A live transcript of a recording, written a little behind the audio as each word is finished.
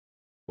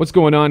What's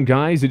going on,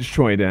 guys? It's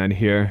Troydan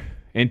here.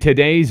 In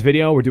today's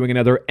video, we're doing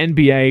another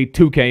NBA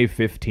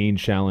 2K15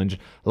 challenge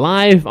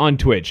live on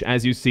Twitch,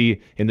 as you see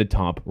in the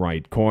top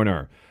right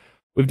corner.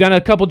 We've done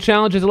a couple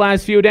challenges the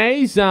last few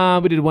days.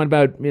 We did one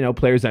about,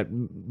 players that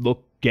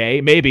look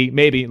gay.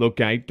 Maybe look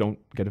gay. Don't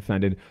get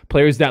offended.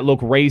 Players that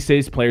look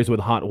racist. Players with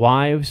hot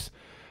wives.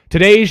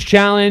 Today's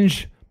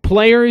challenge,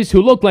 players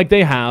who look like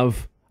they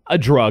have a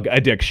drug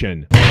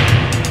addiction.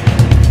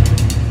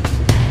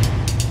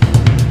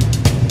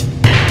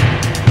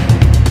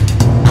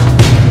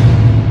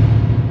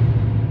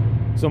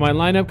 So my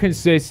lineup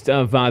consists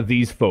of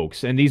these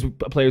folks, and these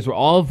players were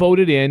all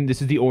voted in.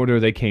 This is the order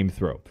they came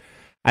through.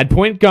 At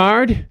point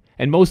guard,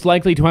 and most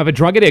likely to have a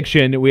drug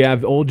addiction, we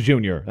have Old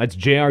Junior. That's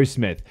J.R.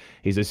 Smith.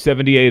 He's a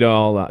 78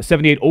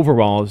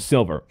 overall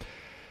silver.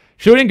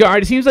 Shooting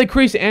guard, it seems like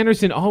Chris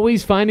Anderson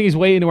always finding his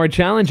way into our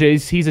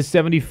challenges. He's a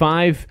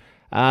 75.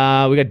 We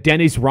got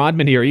Dennis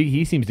Rodman here.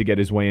 He seems to get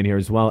his way in here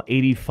as well.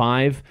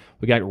 85.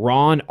 We got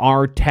Ron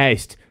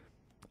Artest.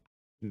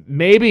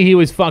 Maybe he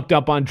was fucked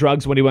up on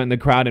drugs when he went in the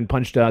crowd and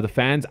punched the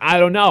fans. I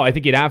don't know. I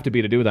think he'd have to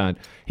be to do that.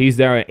 He's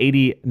there at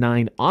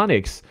 89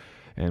 Onyx.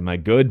 And my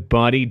good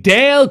buddy,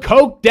 Dale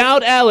Coked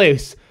Out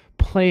Ellis,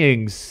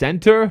 playing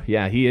center.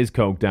 Yeah, he is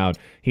coked out.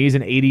 He's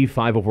an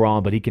 85 overall,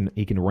 but he can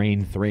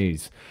rain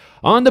threes.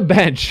 On the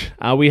bench,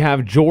 we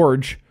have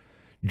George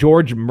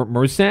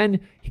Merson.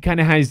 He kind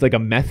of has like a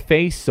meth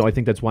face, so I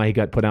think that's why he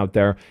got put out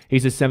there.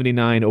 He's a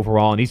 79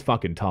 overall, and he's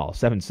fucking tall.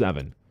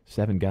 7'7".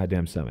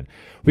 7.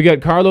 We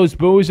got Carlos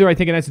Boozer. I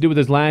think it has to do with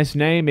his last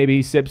name. Maybe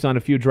he sips on a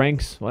few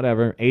drinks.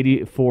 Whatever.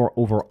 84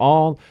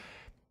 overall.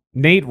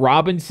 Nate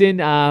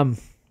Robinson.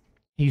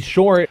 He's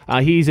short.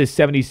 He's a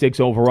 76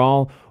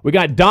 overall. We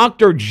got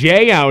Dr.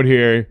 J out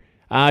here.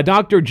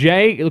 Dr.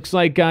 J, it looks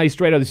like he's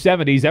straight out of the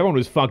 70s. Everyone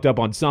was fucked up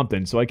on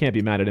something, so I can't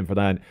be mad at him for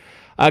that.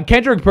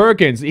 Kendrick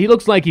Perkins. He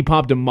looks like he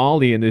popped a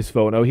Molly in this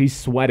photo. He's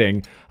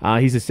sweating.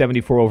 He's a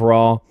 74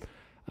 overall.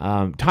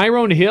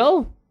 Tyrone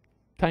Hill.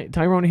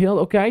 Tyrone Hill,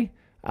 okay.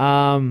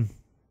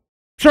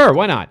 Sure,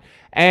 why not?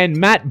 And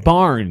Matt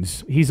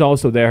Barnes, he's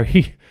also there.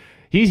 He's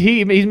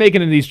making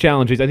it in these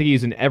challenges. I think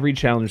he's in every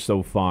challenge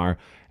so far.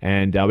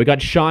 And we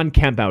got Sean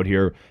Kemp out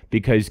here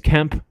because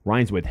Kemp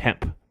rhymes with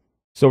hemp.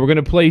 So we're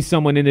going to play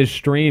someone in his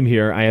stream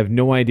here. I have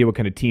no idea what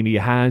kind of team he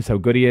has, how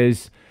good he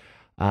is.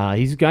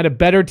 He's got a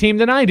better team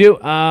than I do.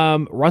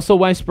 Russell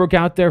Westbrook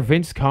out there,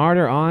 Vince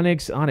Carter,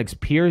 Onyx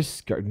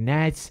Pierce,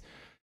 Garnett,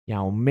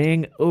 Yao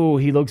Ming. Oh,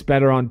 he looks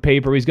better on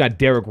paper. He's got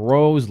Derrick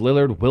Rose,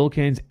 Lillard,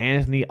 Wilkins,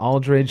 Anthony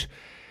Aldridge,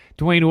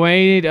 Dwayne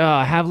Wade,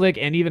 Havlicek,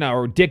 and even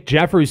our Dick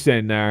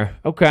Jefferson there.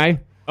 Okay,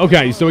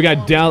 so we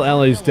got Dell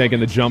Ellis taking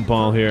the jump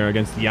ball here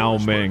against Yao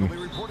Ming.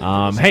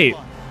 Hey,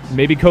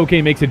 maybe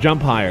Cocaine makes a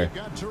jump higher.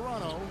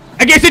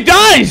 I guess it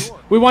does!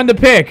 We won the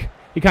pick.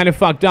 He kind of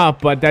fucked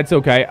up, but that's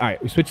okay. All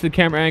right, we switch the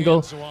camera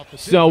angle.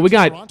 So we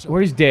got,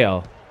 where's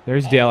Dale?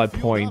 There's Dale at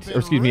point, or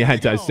excuse me,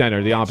 at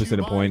center, the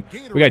opposite of point.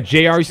 We got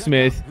J.R.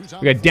 Smith.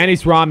 We got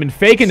Dennis Rodman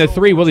faking the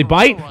three. Will he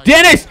bite?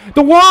 Dennis,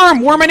 the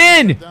worming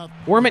in.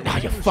 Oh,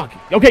 you fuck.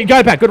 Okay,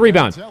 got it back. Good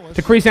rebound.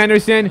 To Chris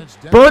Anderson.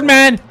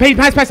 Birdman.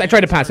 Pass. I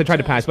tried to pass,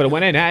 but it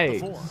went in. Hey.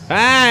 It's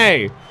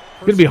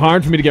going to be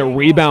hard for me to get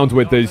rebounds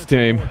with this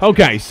team.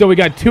 Okay, so we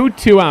got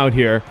 2-2 out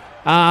here.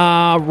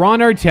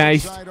 Ron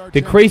Artest,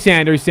 to Chris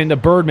Anderson, the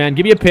Birdman.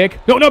 Give me a pick.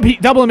 No,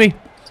 doubling me.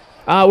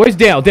 Where's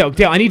Dale? Dale,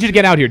 I need you to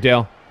get out here,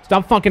 Dale.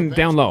 Stop fucking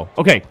down low.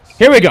 Okay,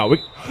 here we go.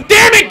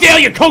 Damn it, Dale,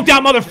 you coked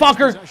out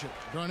motherfucker!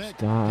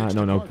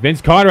 No.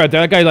 Vince Carter out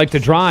there. That guy likes to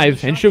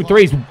drive and shoot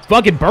threes.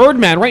 Fucking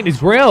Birdman right in his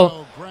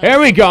grill. Here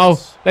we go.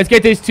 Let's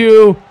get this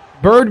to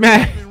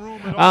Birdman.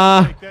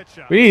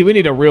 We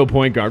need a real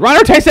point guard. Ron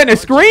Artest setting a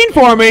screen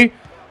for me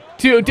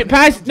to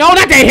pass. No,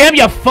 not to him,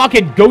 you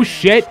fucking ghost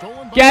shit.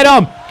 Get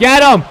him.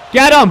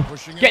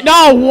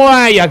 No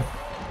way, you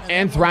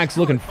anthrax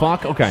looking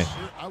fuck. Okay.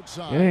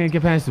 Yeah,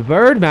 get past the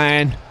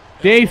Birdman.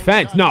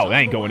 Defense. No, that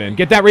ain't going in.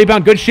 Get that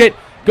rebound. Good shit.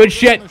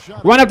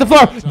 Run up the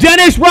floor.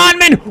 Dennis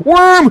Rodman.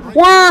 Worm.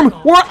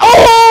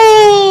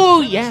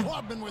 Oh, yeah.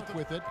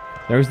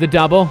 There's the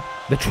double.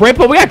 The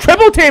triple. We got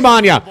triple team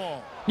on ya.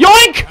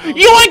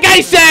 Yoink,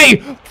 I say.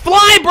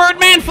 Fly,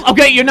 Birdman.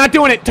 Okay, you're not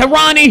doing it. To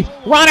Ron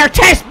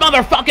Artest,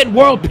 motherfucking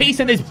world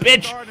peace in this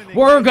bitch.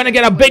 We're going to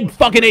get a big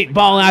fucking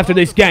 8-ball after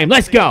this game.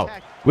 Let's go.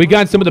 We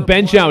got some of the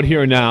bench out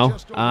here now.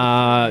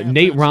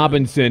 Nate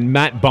Robinson,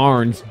 Matt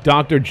Barnes,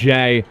 Dr.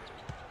 J,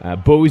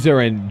 Boozer,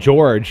 and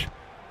George.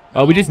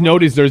 We just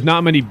noticed there's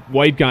not many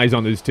white guys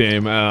on this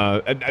team.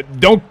 I'm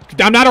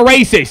not a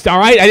racist, all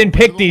right? I didn't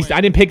pick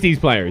these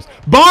players.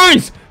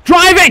 Barnes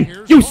driving.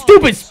 You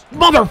stupid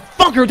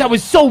motherfucker. That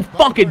was so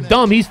fucking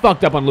dumb. He's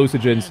fucked up on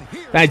hallucinogens.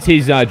 That's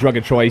his drug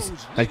of choice.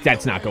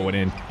 That's not going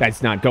in.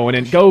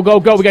 Go.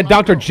 We got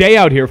Dr. J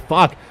out here.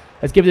 Fuck.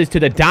 Let's give this to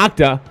the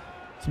doctor.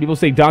 Some people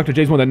say Dr.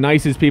 J's one of the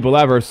nicest people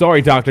ever.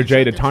 Sorry, Dr.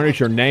 J, to tarnish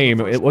your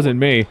name. It wasn't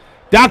me.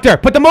 Doctor,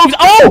 put the moves.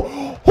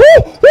 Oh!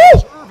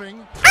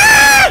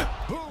 Ah!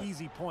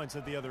 Easy points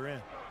at the other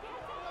end.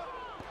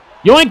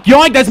 Yoink,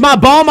 yoink, that's my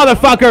ball,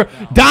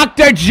 motherfucker.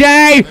 Dr.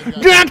 J.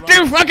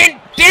 Dr. fucking,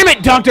 damn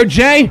it, Dr.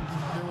 J.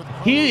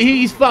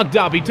 He's fucked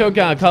up. He took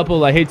a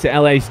couple of hits of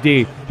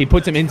LSD. He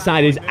puts them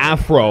inside his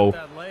afro,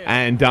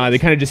 and they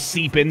kind of just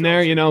seep in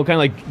there, you know, kind of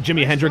like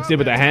Jimi Hendrix did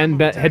with a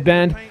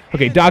headband.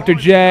 Okay, Dr.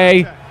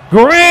 J.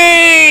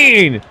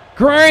 Green!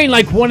 Green,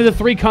 like one of the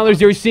 3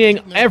 colors you're seeing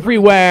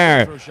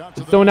everywhere.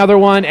 Let's throw another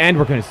one, and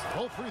we're going to...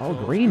 Oh,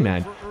 green,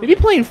 man. Maybe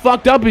playing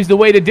fucked up is the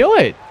way to do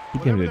it.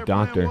 Keep giving it to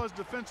Doctor.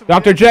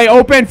 Dr. J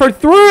open for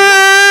 3!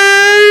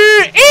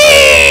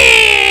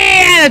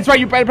 That's right,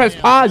 you better press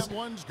pause.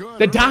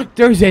 The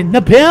doctor's in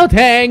the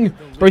building,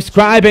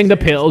 prescribing the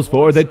pills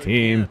for the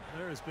team.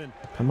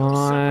 Come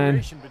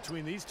on.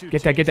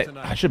 Get that, get that.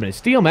 I should have been a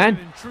steal, man.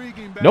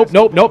 Nope,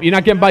 nope, nope. You're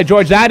not getting by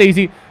George that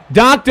easy.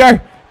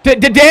 Doctor! To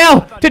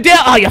Dale!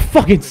 Oh, you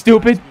fucking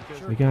stupid.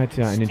 We got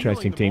an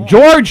interesting team.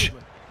 George!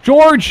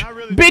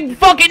 Big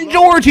fucking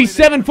George! He's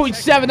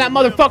 7'7". That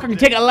motherfucker can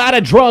take a lot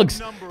of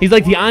drugs. He's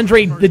like the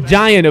Andre the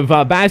Giant of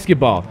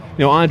basketball.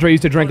 You know, Andre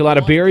used to drink a lot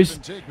of beers.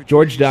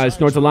 George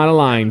snorts a lot of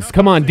lines.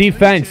 Come on,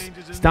 defense.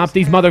 Stop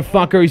these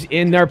motherfuckers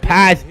in their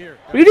path.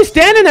 Are you just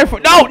standing there for...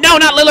 No,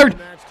 not Lillard.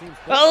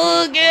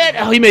 Oh, good.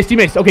 Oh, he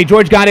missed. Okay,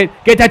 George got it.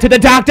 Get that to the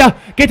doctor.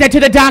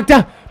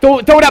 Throw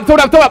it up.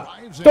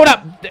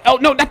 Oh,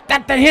 no,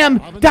 not to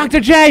him. Dr.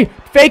 J,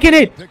 faking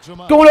it.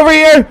 Going over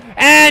here.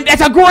 And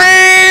that's a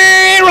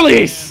great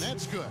release.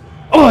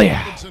 Oh,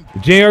 yeah.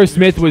 J.R.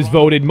 Smith was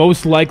voted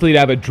most likely to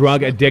have a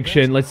drug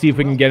addiction. Let's see if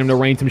we can get him to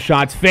rain some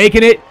shots.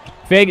 Faking it.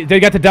 They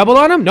got the double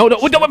on him? No,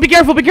 be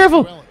careful.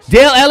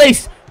 Dale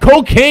Ellis.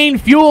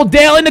 Cocaine-fueled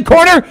Dale in the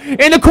corner.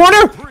 Damn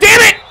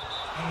it.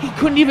 He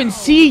couldn't even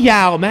see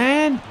Yao,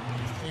 man.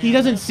 He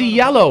doesn't see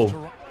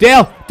yellow.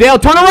 Dale,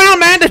 turn around,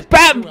 man. This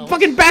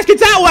fucking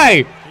basket's that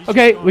way.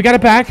 Okay, we got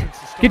it back.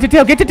 Get to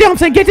Dale. I'm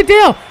saying get to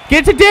Dale.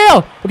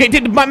 Okay,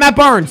 Matt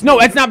Barnes. No,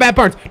 that's not Matt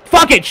Barnes.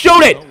 Fuck it,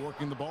 shoot it.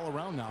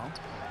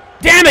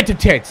 Damn it to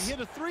tits.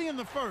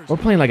 We're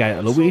playing like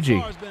a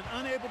Luigi.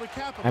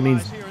 That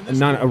means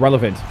not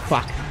irrelevant.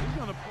 Fuck.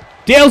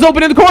 Dale's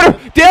open in the corner.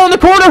 Dale in the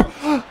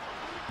corner.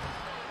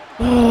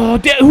 Oh,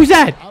 who's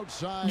that?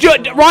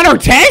 Ron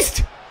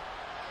Artest?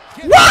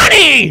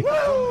 Ronnie!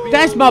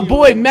 That's my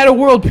boy, Meta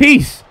World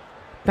Peace.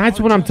 That's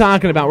what I'm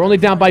talking about. We're only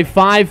down by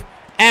 5.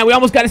 And we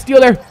almost got a steal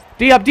there.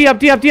 D up.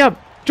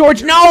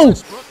 George, no!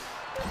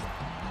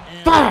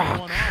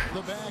 Fuck!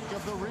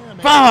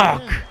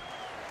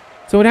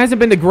 So it hasn't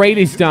been the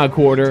greatest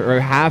quarter, or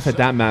half at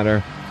that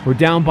matter. We're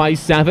down by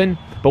 7,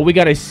 but we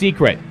got a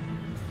secret.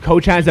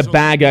 Coach has a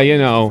bag of, you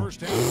know,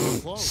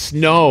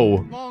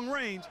 snow.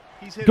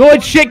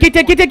 Good shit. Get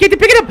that, pick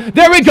it up.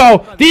 There we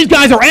go. These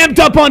guys are amped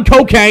up on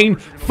cocaine.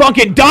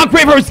 Fucking Doc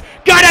Rivers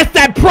got us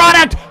that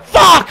product.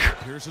 Fuck!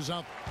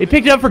 They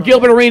picked it up for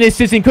Gilbert Arenas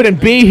since he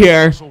couldn't be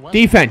here.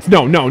 Defense.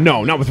 No,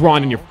 not with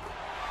Ron in your...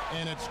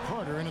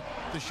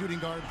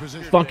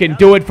 Fucking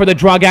do it for the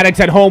drug addicts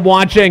at home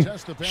watching.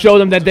 Show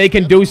them that they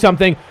can do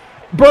something.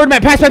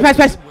 Birdman, pass.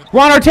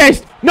 Ron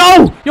Artest.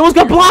 No! You almost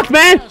got blocked,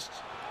 man.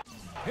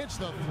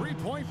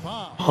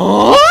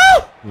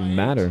 Huh? Doesn't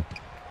matter.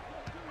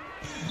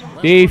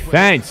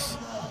 Defense.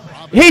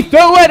 He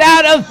threw it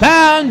out of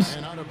bounds.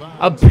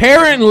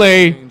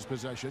 Apparently,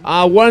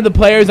 one of the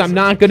players, I'm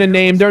not going to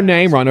name their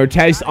name, Ron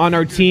Artest, on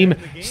our team,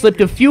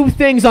 slipped in a few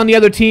things on the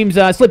other team's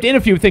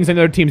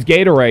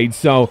Gatorade,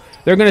 so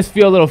they're going to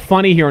feel a little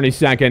funny here in a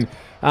second.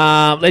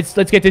 Let's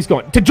get this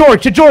going. To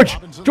George. George,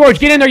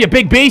 get in there, you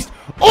big beast.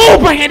 Oh,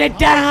 bringing it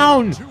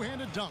down.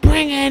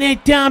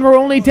 We're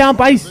only down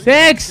by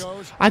 6.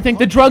 I think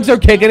the drugs are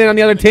kicking in on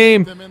the other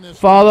team.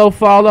 Follow.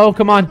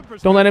 Come on.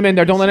 Don't let him in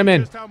there. Don't let him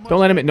in. No. Don't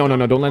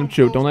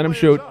let him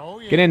shoot.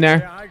 Get in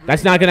there.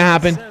 That's not going to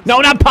happen. No,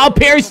 not Paul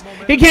Pierce.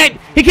 He can't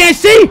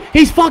see.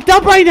 He's fucked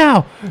up right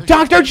now.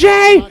 Dr.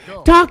 J.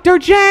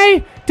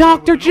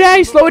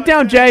 Slow it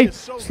down, Jay.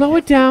 Slow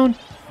it down.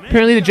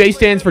 Apparently the J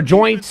stands for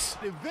joints.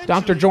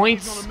 Dr.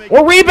 Joints.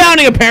 Or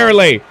rebounding,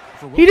 apparently.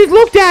 He just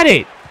looked at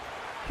it.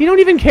 He don't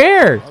even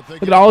care.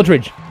 Look at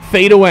Aldridge.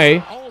 Fade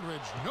away.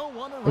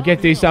 We'll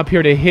get this up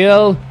here to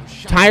Hill.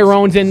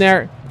 Tyrone's in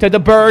there. To the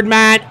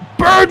Birdman.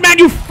 Birdman,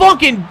 you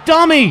fucking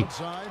dummy.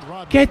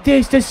 Get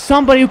this to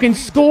somebody who can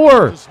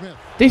score.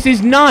 This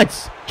is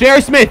nuts.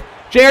 J.R. Smith.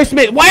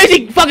 Why is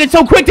he fucking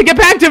so quick to get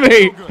back to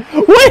me?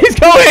 What is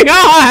going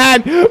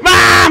on?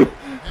 Mom!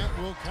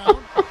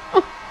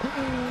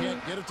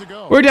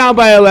 We're down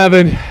by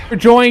 11.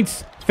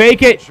 Joints.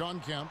 Fake it.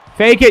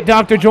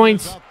 Dr.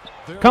 Joints.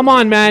 Come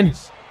on, man.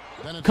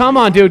 Come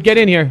on, dude. Get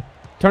in here.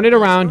 Turn it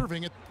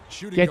around.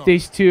 Get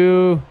these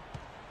two.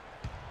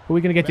 Who are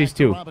we going to get these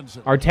two?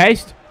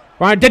 Artest?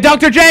 To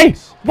Dr. J.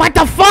 What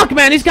the fuck,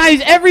 man? This guy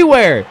is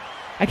everywhere.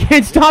 I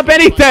can't stop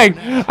anything.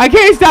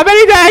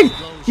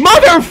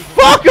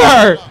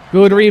 Motherfucker.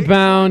 Good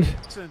rebound.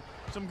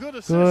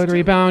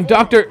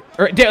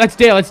 That's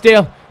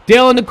Dale.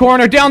 Dale in the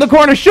corner.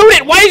 Shoot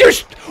it.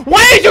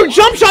 Why is your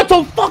jump shot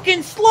so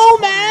fucking slow,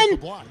 man?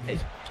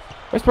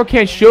 Westbrook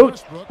can't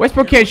shoot.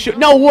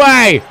 No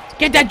way.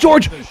 Get that,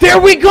 George. There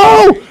we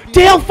go.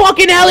 Dale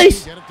fucking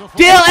Ellis.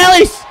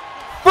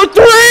 For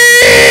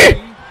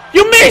 3.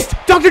 You missed.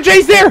 Dr.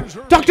 J's there.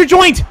 Dr.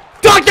 Joint.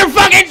 Dr.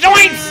 fucking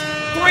Joints.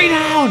 3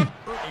 down.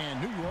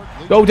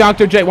 Go,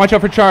 Dr. J. Watch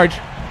out for charge.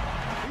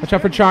 Watch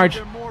out for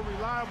charge.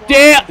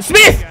 Damn.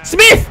 Smith!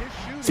 Smith!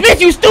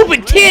 Smith, you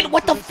stupid kid!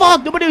 What the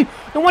fuck? No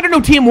wonder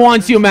no team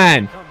wants you,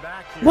 man.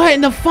 What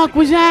in the fuck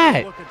was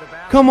that?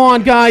 Come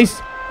on,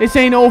 guys. This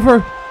ain't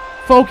over.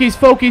 Focus,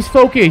 focus,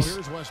 focus.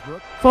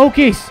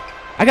 Focus.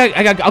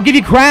 I'll give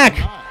you crack.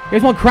 You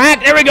guys want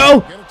crack? There we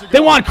go. They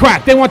want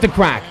crack. They want the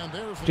crack.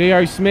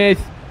 J.R. Smith.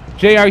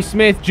 J.R.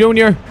 Smith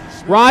Jr.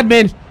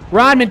 Rodman.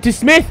 Rodman to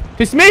Smith.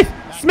 To Smith.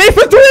 Smith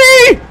for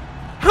three!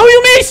 How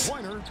you miss?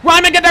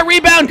 Rodman got that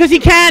rebound because he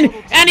can,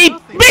 and he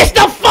missed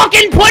the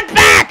fucking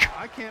putback!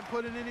 I can't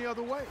put it any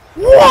other way.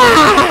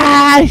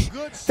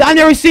 What? I've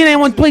never seen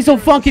anyone play so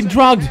fucking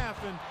drugged.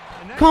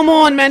 Come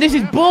on, man. This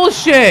is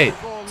bullshit.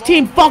 This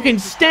team fucking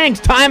stinks.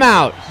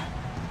 Timeout.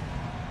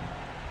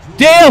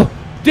 Dale!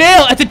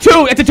 Dale! It's a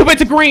two! It's a two!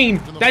 It's a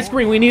green! That's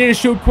green. We needed to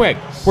shoot quick.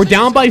 We're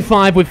down by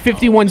 5 with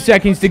 51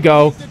 seconds to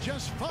go.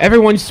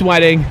 Everyone's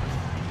sweating.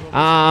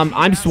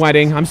 I'm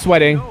sweating. I'm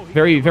sweating.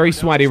 Very, very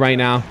sweaty right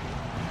now.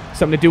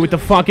 Something to do with the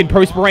fucking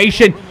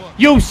perspiration.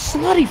 You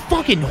slutty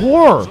fucking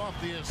whore!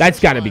 That's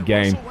gotta be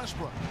game.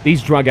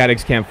 These drug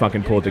addicts can't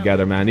fucking pull it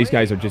together, man. These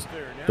guys are just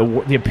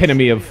the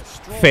epitome of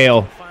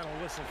fail.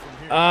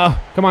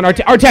 Come on,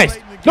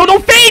 Artest. No,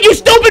 don't fade, you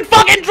stupid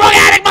fucking drug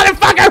addict,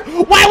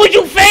 motherfucker! Why would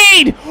you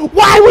fade?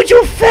 Why would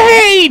you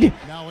fade?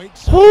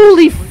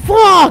 Holy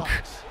fuck!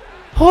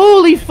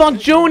 Holy fuck,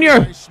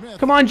 Junior!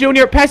 Come on,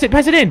 Junior, pass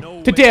it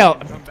in to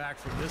Dale.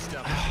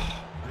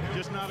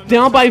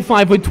 Down by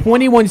 5 with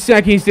 21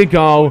 seconds to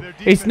go.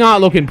 It's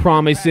not looking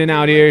promising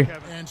out here.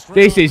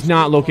 This is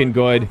not looking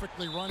good.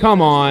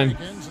 Come on.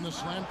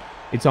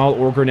 It's all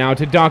Orger now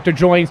to Dr.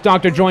 Joynes.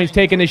 Dr. Joynes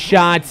taking the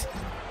shot.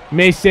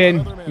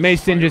 Missing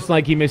just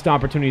like he missed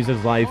opportunities in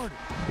his life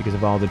because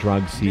of all the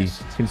drugs he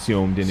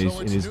consumed in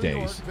his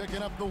days.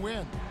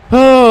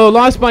 Oh,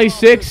 lost by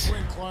 6.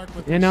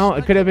 You know,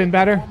 it could have been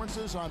better.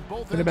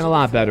 Could have been a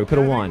lot better. Could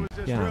have won.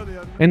 Yeah.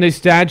 And the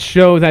stats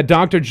show that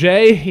Dr.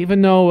 J,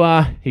 even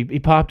though he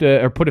popped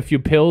or put a few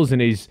pills in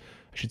his,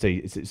 I should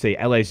say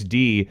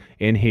LSD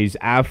in his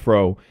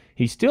afro,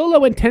 he still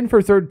went 10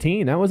 for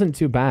 13. That wasn't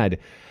too bad.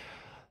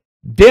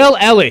 Dale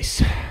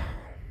Ellis.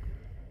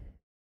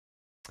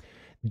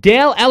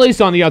 Dale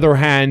Ellis, on the other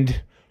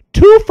hand,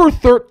 2 for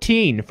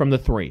 13 from the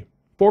 3.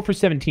 4 for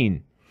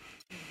 17.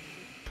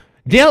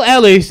 Dale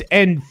Ellis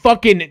and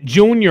fucking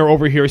Junior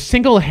over here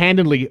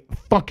single-handedly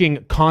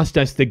fucking cost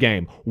us the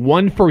game.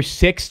 1 for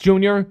 6,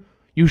 Junior.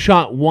 You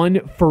shot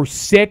 1 for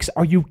 6.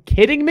 Are you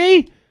kidding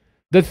me?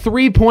 The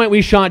 3-point,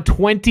 we shot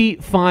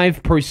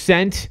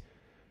 25%.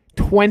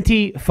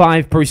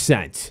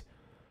 25%.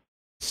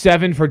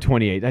 7 for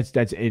 28.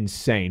 That's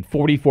insane.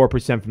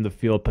 44% from the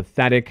field.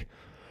 Pathetic.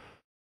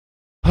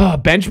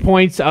 Bench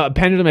points.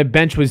 Pendulum at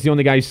bench was the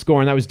only guy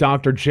scoring. That was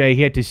Dr. J.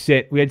 He had to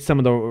sit. We had some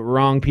of the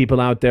wrong people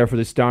out there for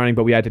the starting,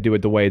 but we had to do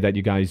it the way that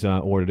you guys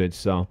ordered it,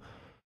 so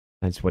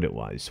that's what it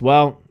was.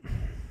 Well,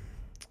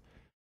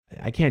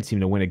 I can't seem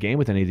to win a game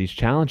with any of these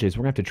challenges.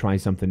 We're going to have to try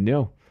something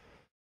new.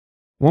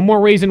 One more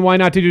reason why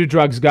not to do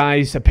drugs,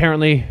 guys.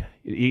 Apparently,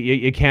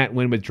 you can't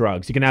win with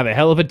drugs. You can have a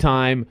hell of a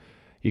time.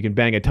 You can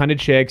bang a ton of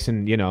chicks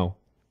and, you know,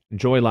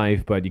 enjoy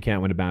life, but you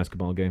can't win a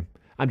basketball game.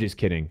 I'm just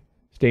kidding.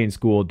 Stay in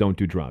school. Don't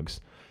do drugs.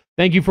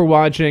 Thank you for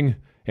watching,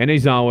 and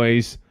as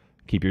always,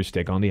 keep your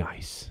stick on the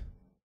ice.